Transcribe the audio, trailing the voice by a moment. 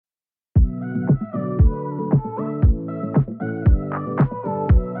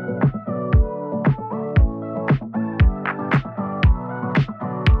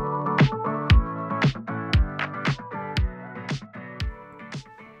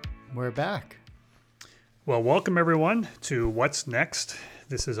We're back. Well, welcome everyone to What's Next.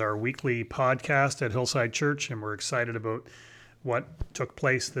 This is our weekly podcast at Hillside Church, and we're excited about what took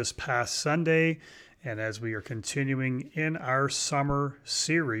place this past Sunday. And as we are continuing in our summer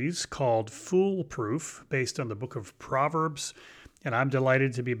series called Foolproof, based on the book of Proverbs. And I'm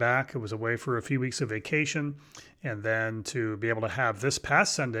delighted to be back. I was away for a few weeks of vacation, and then to be able to have this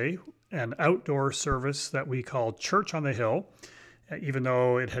past Sunday an outdoor service that we call Church on the Hill. Even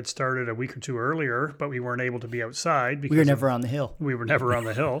though it had started a week or two earlier, but we weren't able to be outside. We were never on the hill. We were never on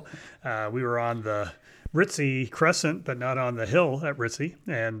the hill. We were on the Ritzy Crescent, but not on the hill at Ritzy.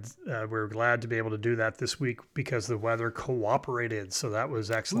 And we're glad to be able to do that this week because the weather cooperated. So that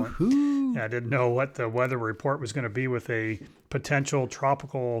was excellent. I didn't know what the weather report was going to be with a potential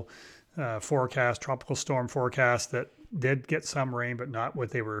tropical tropical storm forecast that did get some rain, but not what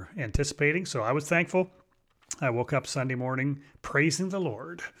they were anticipating. So I was thankful. I woke up Sunday morning praising the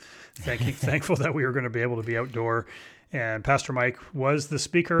Lord, thankful that we were going to be able to be outdoor. And Pastor Mike was the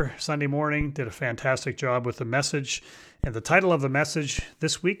speaker Sunday morning, did a fantastic job with the message. And the title of the message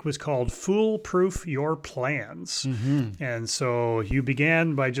this week was called Foolproof Your Plans. Mm-hmm. And so you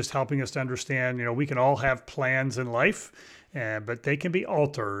began by just helping us to understand, we can all have plans in life, but they can be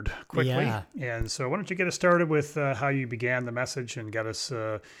altered quickly. Yeah. And so why don't you get us started with how you began the message and get us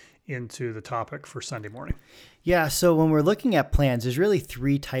into the topic for Sunday morning. Yeah, so when we're looking at plans, there's really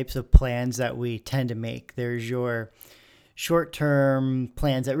three types of plans that we tend to make. There's your short-term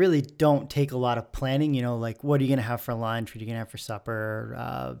plans that really don't take a lot of planning, like what are you going to have for lunch, what are you going to have for supper,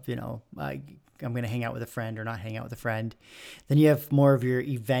 I'm going to hang out with a friend or not hang out with a friend. Then you have more of your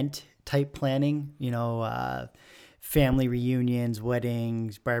event type planning, family reunions,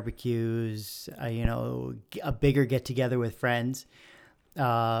 weddings, barbecues, a bigger get-together with friends.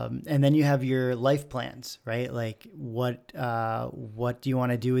 And then you have your life plans, right? Like what do you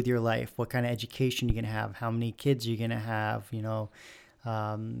want to do with your life? What kind of education you're going to have? How many kids you're going to have?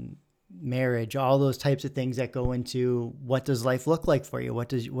 Marriage, all those types of things that go into what does life look like for you?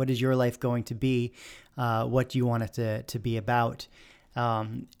 What is your life going to be? What do you want it to be about?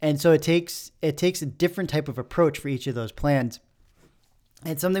 And so it takes a different type of approach for each of those plans.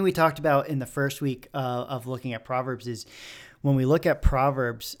 And something we talked about in the first week of looking at Proverbs is when we look at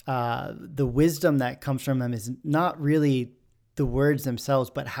Proverbs, the wisdom that comes from them is not really the words themselves,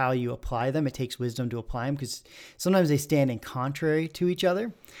 but how you apply them. It takes wisdom to apply them because sometimes they stand in contrary to each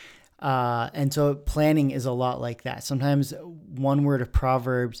other. And so planning is a lot like that. Sometimes one word of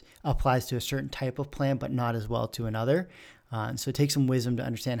Proverbs applies to a certain type of plan, but not as well to another. So it takes some wisdom to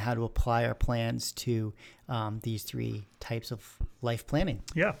understand how to apply our plans to these three types of life planning.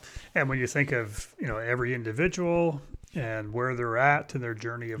 Yeah. And when you think of, every individual and where they're at in their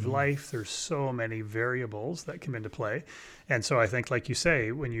journey of life, there's so many variables that come into play. And so I think, like you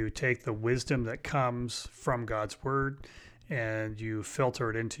say, when you take the wisdom that comes from God's word and you filter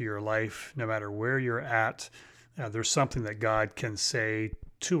it into your life, no matter where you're at, there's something that God can say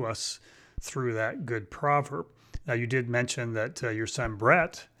to us through that good proverb. Now, you did mention that your son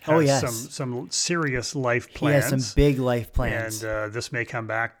Brett has some serious life plans. He has some big life plans. And this may come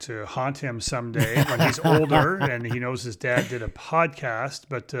back to haunt him someday when he's older and he knows his dad did a podcast.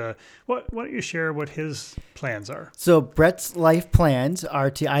 But why don't you share what his plans are? So Brett's life plans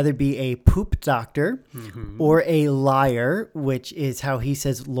are to either be a poop doctor or a liar, which is how he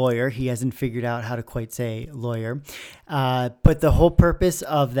says lawyer. He hasn't figured out how to quite say lawyer. But the whole purpose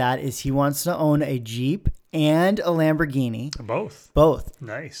of that is he wants to own a Jeep and a Lamborghini. Both.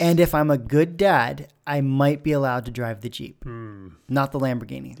 Nice. And if I'm a good dad, I might be allowed to drive the Jeep, not the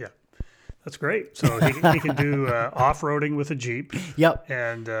Lamborghini. Yeah. That's great. So he can do off-roading with a Jeep. Yep.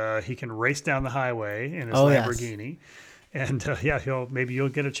 And he can race down the highway in his Lamborghini. Yes. And maybe you'll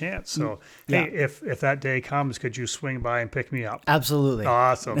get a chance. So hey, if that day comes, could you swing by and pick me up? Absolutely.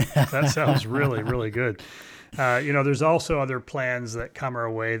 Awesome. That sounds really, really good. There's also other plans that come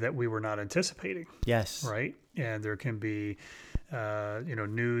our way that we were not anticipating. Yes. Right. And there can be,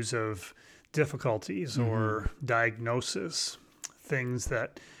 news of difficulties or diagnosis, things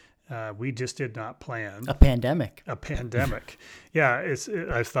that we just did not plan. A pandemic. Yeah.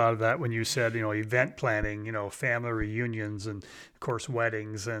 I've thought of that when you said, event planning, family reunions and of course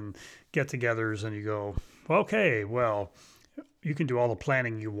weddings and get-togethers, and you go, okay, well, you can do all the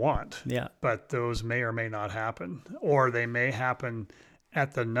planning you want, but those may or may not happen, or they may happen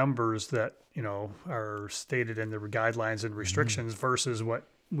at the numbers that, are stated in the guidelines and restrictions versus what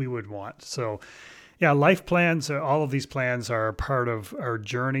we would want. So life plans, all of these plans are part of our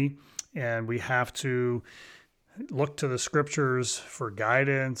journey, and we have to look to the scriptures for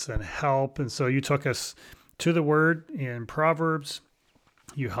guidance and help. And so you took us to the word in Proverbs.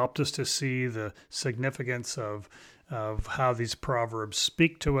 You helped us to see the significance of how these proverbs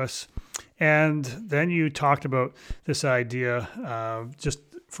speak to us. And then you talked about this idea just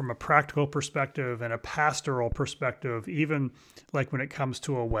from a practical perspective and a pastoral perspective, even like when it comes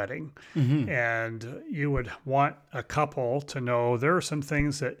to a wedding. And you would want a couple to know there are some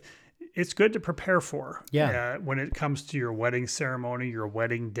things that it's good to prepare for when it comes to your wedding ceremony, your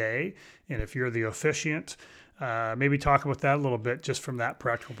wedding day. And if you're the officiant, maybe talk about that a little bit just from that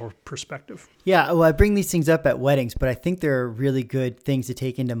practical perspective. Yeah, well, I bring these things up at weddings, but I think they're really good things to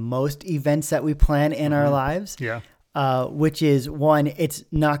take into most events that we plan in our lives. Yeah. Which is, one, it's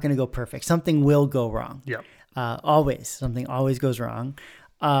not going to go perfect. Something will go wrong. Yeah. Something always goes wrong.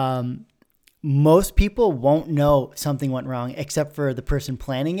 Most people won't know something went wrong except for the person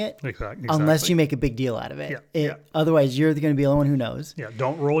planning it, Exactly. unless you make a big deal out of it. Yeah. Otherwise, you're going to be the one who knows. Yeah.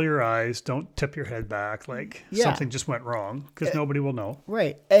 Don't roll your eyes. Don't tip your head back like something just went wrong, because nobody will know.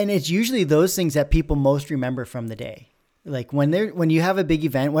 Right. And it's usually those things that people most remember from the day. Like when you have a big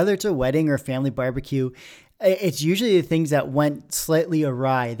event, whether it's a wedding or a family barbecue, it's usually the things that went slightly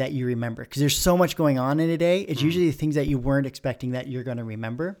awry that you remember, because there's so much going on in a day. It's usually the things that you weren't expecting that you're going to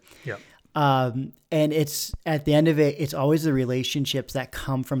remember. Yeah. And it's at the end of it, it's always the relationships that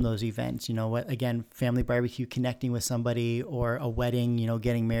come from those events. You know what? Again, family barbecue, connecting with somebody, or a wedding,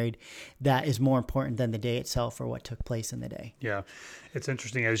 getting married, that is more important than the day itself or what took place in the day. Yeah. It's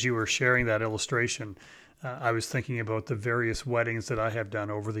interesting, as you were sharing that illustration, I was thinking about the various weddings that I have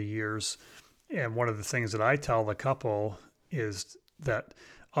done over the years. And one of the things that I tell the couple is that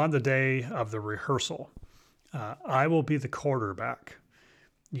on the day of the rehearsal, I will be the quarterback.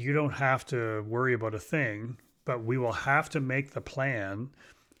 You don't have to worry about a thing, but we will have to make the plan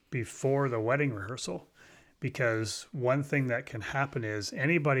before the wedding rehearsal. Because one thing that can happen is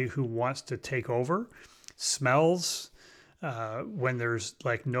anybody who wants to take over smells when there's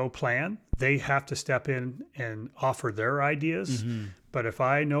like no plan, they have to step in and offer their ideas. But if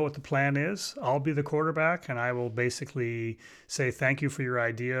I know what the plan is, I'll be the quarterback, and I will basically say, thank you for your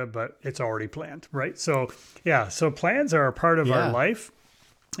idea, but it's already planned, right? So so plans are a part of our life.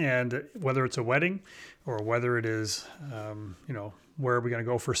 And whether it's a wedding or whether it is, where are we going to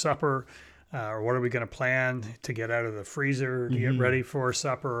go for supper, or what are we going to plan to get out of the freezer to get ready for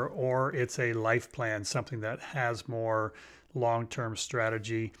supper, or it's a life plan, something that has more long-term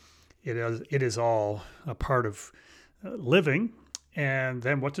strategy. It is all a part of living. And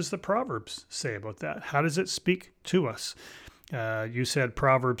then what does the Proverbs say about that? How does it speak to us? You said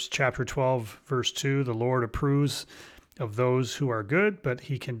Proverbs chapter 12, verse 2, the Lord approves of those who are good, but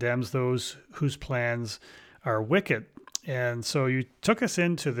he condemns those whose plans are wicked. And so you took us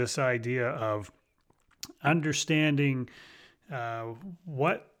into this idea of understanding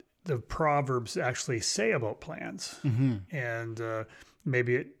what the Proverbs actually say about plans. And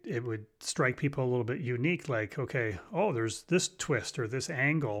maybe it would strike people a little bit unique, like, okay, there's this twist or this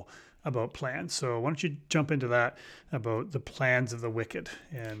angle about plans. So why don't you jump into that about the plans of the wicked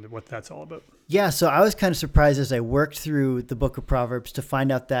and what that's all about? Yeah, so I was kind of surprised as I worked through the book of Proverbs to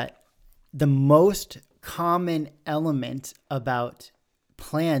find out that the most common element about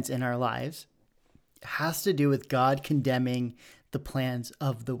plans in our lives has to do with God condemning the plans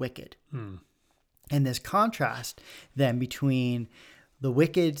of the wicked. And this contrast then between the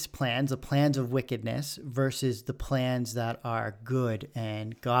wicked's plans, the plans of wickedness, versus the plans that are good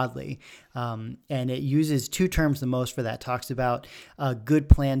and godly. And it uses two terms the most for that. It talks about good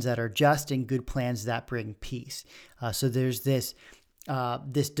plans that are just and good plans that bring peace. So there's this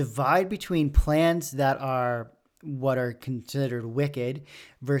divide between plans that are what are considered wicked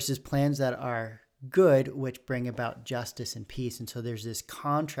versus plans that are good, which bring about justice and peace. And so there's this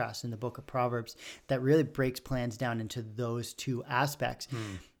contrast in the book of Proverbs that really breaks plans down into those two aspects.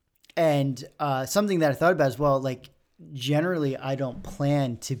 And something that I thought about as well, like, generally I don't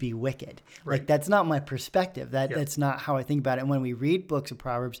plan to be wicked. Like, that's not my perspective. That's not how I think about it. And when we read books of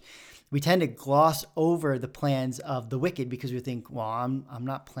Proverbs, we tend to gloss over the plans of the wicked because we think, well, I'm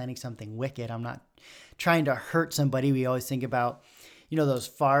not planning something wicked. I'm not trying to hurt somebody. We always think about, those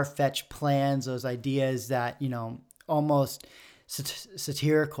far-fetched plans, those ideas that, almost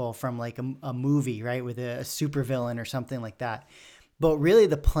satirical from like a movie, right? With a supervillain or something like that. But really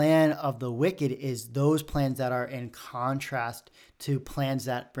the plan of the wicked is those plans that are in contrast to plans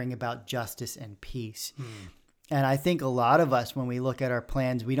that bring about justice and peace. And I think a lot of us, when we look at our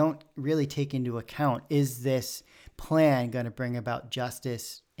plans, we don't really take into account, is this plan going to bring about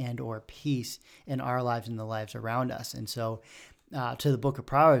justice and or peace in our lives and the lives around us? And so to the book of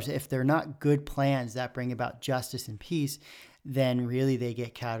Proverbs, if they're not good plans that bring about justice and peace, then really they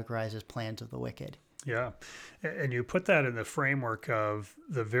get categorized as plans of the wicked. Yeah. And you put that in the framework of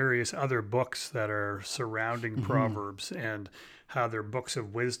the various other books that are surrounding Hmm. Proverbs and how they're books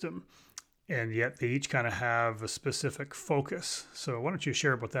of wisdom. And yet they each kind of have a specific focus. So why don't you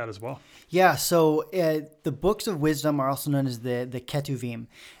share about that as well? Yeah, so the books of wisdom are also known as the Ketuvim.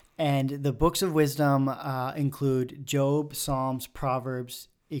 And the books of wisdom include Job, Psalms, Proverbs,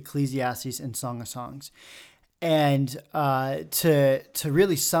 Ecclesiastes, and Song of Songs. And to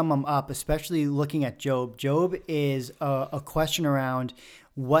really sum them up, especially looking at Job, Job is a question around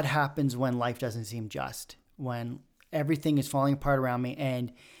what happens when life doesn't seem just, when everything is falling apart around me,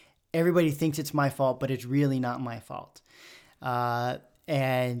 and everybody thinks it's my fault, but it's really not my fault. Uh,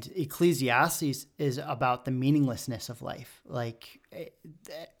 and Ecclesiastes is about the meaninglessness of life. Like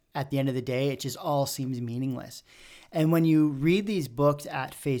at the end of the day, it just all seems meaningless. And when you read these books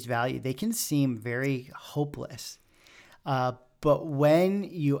at face value, they can seem very hopeless. Uh, but when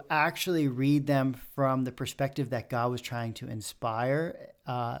you actually read them from the perspective that God was trying to inspire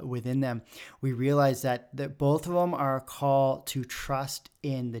within them, we realize that both of them are a call to trust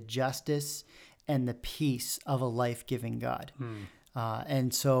in the justice and the peace of a life giving God. Hmm.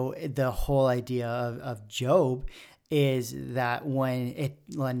 And so the whole idea of Job is that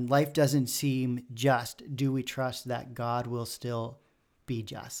when life doesn't seem just, do we trust that God will still be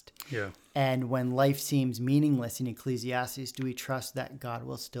just? Yeah. And when life seems meaningless in Ecclesiastes, do we trust that God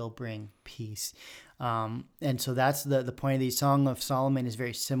will still bring peace? And so that's the point of the Song of Solomon is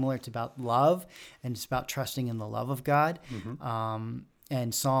very similar. It's about love, and it's about trusting in the love of God. Mm-hmm.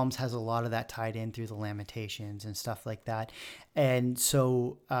 And Psalms has a lot of that tied in through the Lamentations and stuff like that. And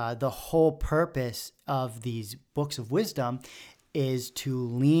so the whole purpose of these books of wisdom is to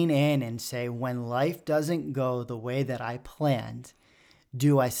lean in and say, when life doesn't go the way that I planned,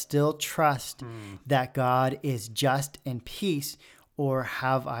 do I still trust Hmm. that God is just and peace, or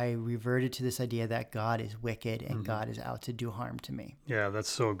have I reverted to this idea that God is wicked and Mm-hmm. God is out to do harm to me? Yeah, that's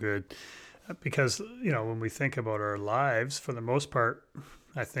so good. Because, when we think about our lives, for the most part,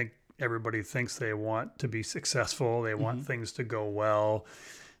 I think everybody thinks they want to be successful, they want Hmm. things to go well.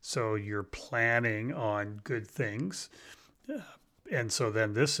 So you're planning on good things. And so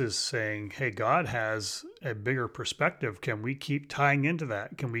then this is saying, hey, God has a bigger perspective. Can we keep tying into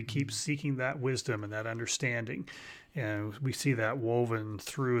that? Can we keep seeking that wisdom and that understanding? And we see that woven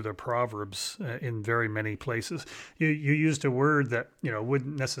through the Proverbs in very many places. You used a word that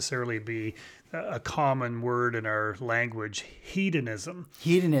wouldn't necessarily be a common word in our language, hedonism, and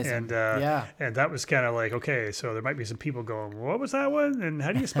Hedonism. uh, Yeah. and that was kind of like, okay, so there might be some people going, what was that one, and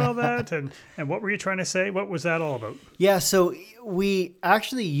how do you spell that, and what were you trying to say? What was that all about? Yeah, so we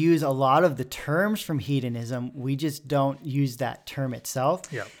actually use a lot of the terms from hedonism. We just don't use that term itself.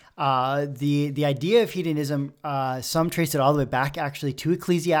 Yeah. The idea of hedonism, some trace it all the way back actually to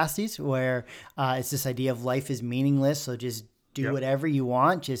Ecclesiastes, where it's this idea of life is meaningless, so just do Yep. whatever you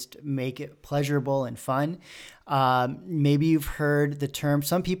want, just make it pleasurable and fun. Maybe you've heard the term,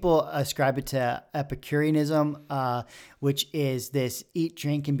 some people ascribe it to Epicureanism, which is this eat,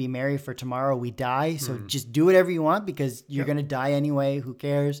 drink, and be merry, for tomorrow we die. So Hmm. just do whatever you want because you're Yep. going to die anyway. Who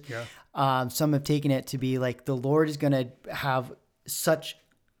cares? Yeah. Some have taken it to be like the Lord is going to have such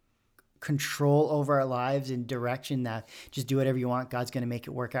control over our lives and direction that just do whatever you want. God's going to make it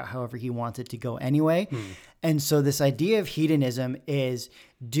work out however he wants it to go anyway. Hmm. And so this idea of hedonism is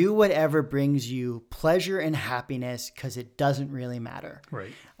do whatever brings you pleasure and happiness because it doesn't really matter.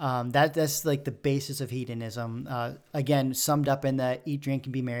 Right. That's like the basis of hedonism. Again, summed up in the eat, drink,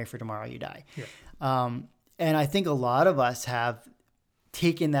 and be merry, for tomorrow you die. Yeah. And I think a lot of us have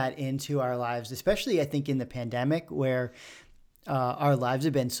taken that into our lives, especially I think in the pandemic where our lives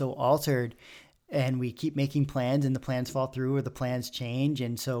have been so altered and we keep making plans and the plans fall through or the plans change.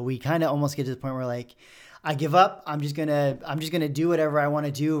 And so we kind of almost get to the point where like, I give up. I'm just gonna do whatever I want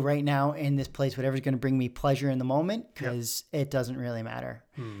to do right now in this place, whatever's going to bring me pleasure in the moment, because it doesn't really matter.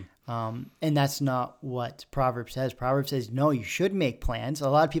 And that's not what Proverbs says. Proverbs says, no, you should make plans. A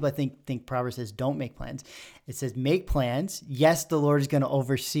lot of people, I think Proverbs says, don't make plans. It says, make plans. Yes, the Lord is going to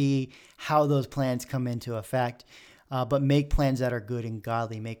oversee how those plans come into effect, but make plans that are good and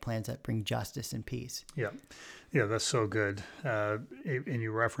godly. Make plans that bring justice and peace. Yeah. Yeah, that's so good. And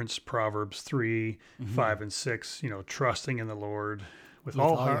you referenced Proverbs 3, 5, and 6, trusting in the Lord with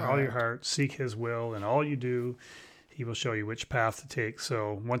all your heart, seek his will, and all you do, he will show you which path to take.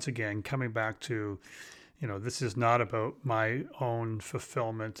 So once again, coming back to, this is not about my own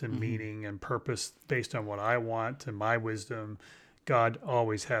fulfillment and meaning and purpose based on what I want and my wisdom. God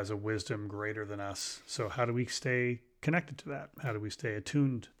always has a wisdom greater than us. So how do we stay connected to that? How do we stay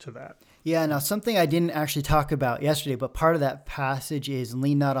attuned to that? Yeah, now something I didn't actually talk about yesterday, but part of that passage is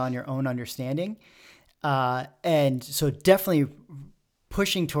lean not on your own understanding. And so definitely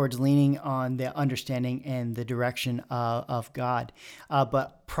pushing towards leaning on the understanding and the direction of God.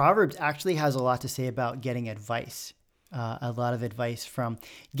 But Proverbs actually has a lot to say about getting advice, a lot of advice from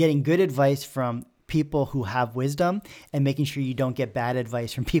getting good advice from people who have wisdom and making sure you don't get bad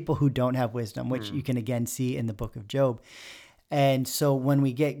advice from people who don't have wisdom, which you can again see in the book of Job. And so when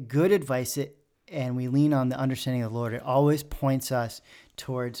we get good advice and we lean on the understanding of the Lord, it always points us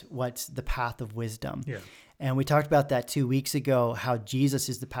towards what's the path of wisdom. Yeah. And we talked about that 2 weeks ago, how Jesus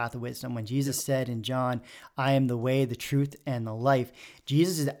is the path of wisdom. When Jesus said in John, I am the way, the truth, and the life,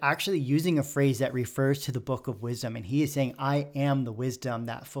 Jesus is actually using a phrase that refers to the book of wisdom. And he is saying, I am the wisdom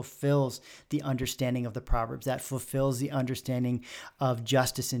that fulfills the understanding of the Proverbs, that fulfills the understanding of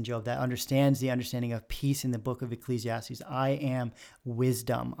justice in Job, that understands the understanding of peace in the book of Ecclesiastes. I am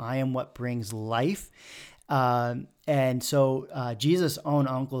wisdom. I am what brings life. And so Jesus' own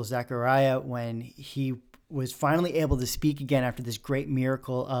uncle, Zechariah, when he was finally able to speak again after this great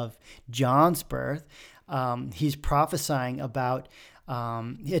miracle of John's birth, he's prophesying about,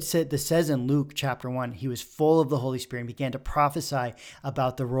 this says in Luke chapter 1, he was full of the Holy Spirit and began to prophesy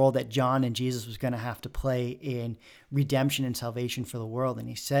about the role that John and Jesus was going to have to play in redemption and salvation for the world. And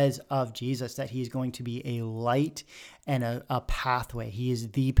he says of Jesus that he's going to be a light and a pathway. He is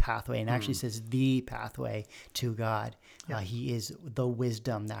the pathway, and actually says the pathway to God. He is the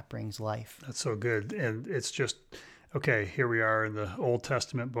wisdom that brings life. That's so good. And it's just, okay, here we are in the Old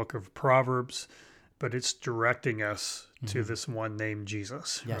Testament book of Proverbs, but it's directing us to this one named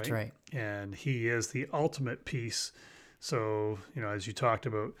Jesus. That's right. And he is the ultimate peace. So, as you talked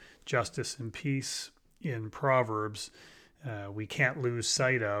about justice and peace in Proverbs, we can't lose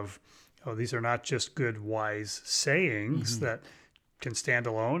sight of, these are not just good, wise sayings that can stand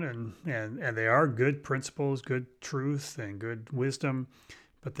alone, and they are good principles, good truth, and good wisdom,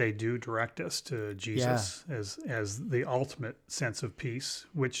 but they do direct us to Jesus as the ultimate sense of peace,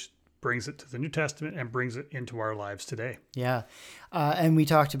 which brings it to the New Testament and brings it into our lives today. Yeah. And we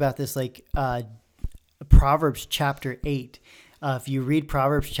talked about this, Proverbs chapter 8. If you read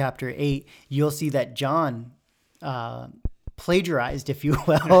Proverbs chapter 8, you'll see that John plagiarized, if you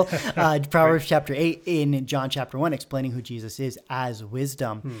will, Proverbs chapter 8 in John chapter 1, explaining who Jesus is as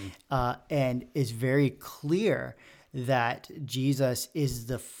wisdom, and is very clear that Jesus is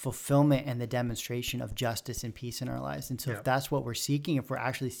the fulfillment and the demonstration of justice and peace in our lives. And so if that's what we're seeking, if we're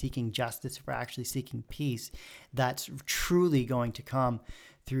actually seeking justice, if we're actually seeking peace, that's truly going to come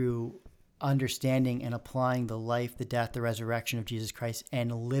through understanding and applying the life, the death, the resurrection of Jesus Christ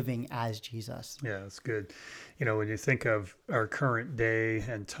and living as Jesus. Yeah, that's good. When you think of our current day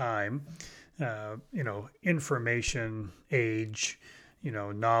and time, information age,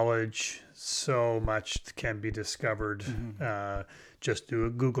 knowledge, so much can be discovered. Just do a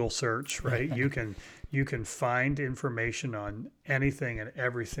Google search, right? You can find information on anything and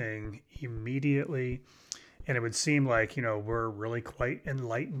everything immediately. And it would seem like, we're really quite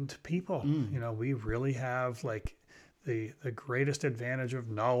enlightened people. We really have the greatest advantage of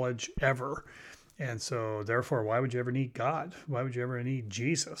knowledge ever. And so therefore, why would you ever need God? Why would you ever need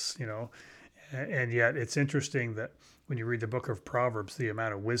Jesus? And yet it's interesting that when you read the book of Proverbs, the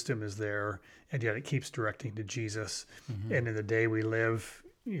amount of wisdom is there, and yet it keeps directing to Jesus. And in the day we live,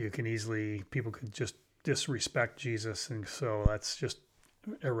 people could just disrespect Jesus. And so that's just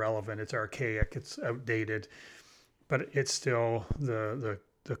irrelevant. It's archaic. It's outdated, but it's still the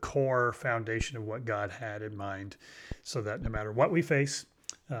core foundation of what God had in mind, so that no matter what we face,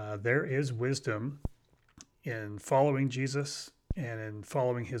 there is wisdom in following Jesus and in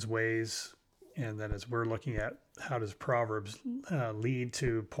following his ways. And then as we're looking at how does Proverbs lead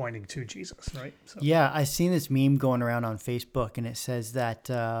to pointing to Jesus, right? So. Yeah, I've seen this meme going around on Facebook, and it says that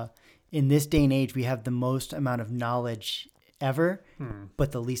in this day and age, we have the most amount of knowledge ever,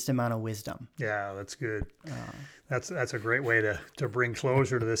 but the least amount of wisdom. Yeah, that's good. That's a great way to bring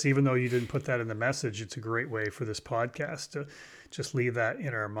closure to this. Even though you didn't put that in the message, it's a great way for this podcast to just leave that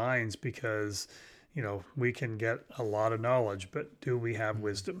in our minds, because we can get a lot of knowledge, but do we have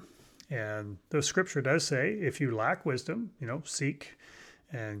wisdom? And the scripture does say, if you lack wisdom, seek,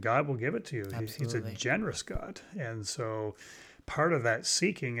 and God will give it to you. Absolutely. He's a generous God. And so part of that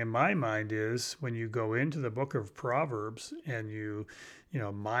seeking in my mind is when you go into the book of Proverbs and you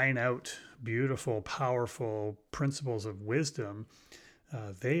mine out beautiful, powerful principles of wisdom,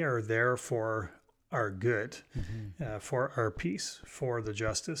 they are there for our good, for our peace, for the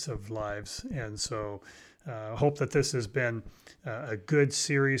justice of lives. And so I hope that this has been a good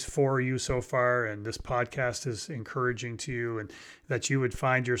series for you so far, and this podcast is encouraging to you, and that you would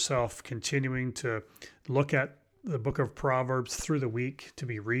find yourself continuing to look at the book of Proverbs through the week, to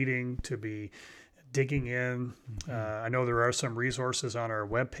be reading, to be digging in. I know there are some resources on our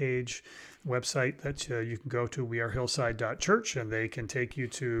website that you can go to, wearehillside.church, and they can take you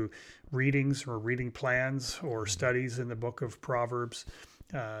to readings or reading plans or studies in the book of Proverbs,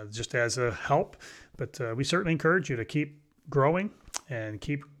 just as a help. But we certainly encourage you to keep growing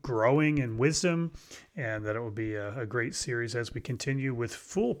in wisdom, and that it will be a great series as we continue with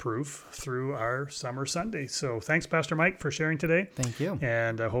Foolproof through our summer Sunday. So thanks, Pastor Mike, for sharing today. Thank you.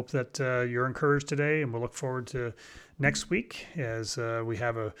 And I hope that you're encouraged today, and we'll look forward to next week as we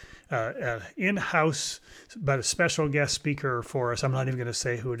have a in-house but a special guest speaker for us. I'm not even going to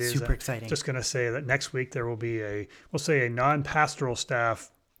say who it is. Super exciting. Just going to say that next week there will be a non-pastoral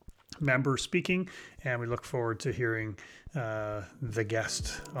staff member speaking, and we look forward to hearing the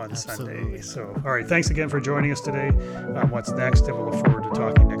guest on Absolutely. Sunday. So, all right, thanks again for joining us today on What's Next, and we'll look forward to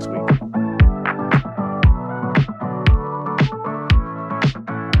talking next week.